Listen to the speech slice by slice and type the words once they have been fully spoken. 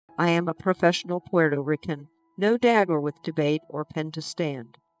I am a professional Puerto Rican. No dagger with debate or pen to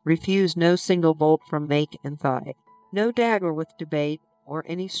stand. Refuse no single bolt from make and thigh. No dagger with debate or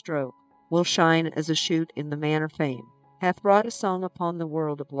any stroke will shine as a shoot in the manner fame. Hath wrought a song upon the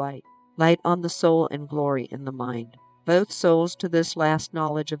world of light, light on the soul and glory in the mind. Both souls to this last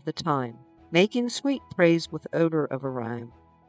knowledge of the time, making sweet praise with odor of a rhyme.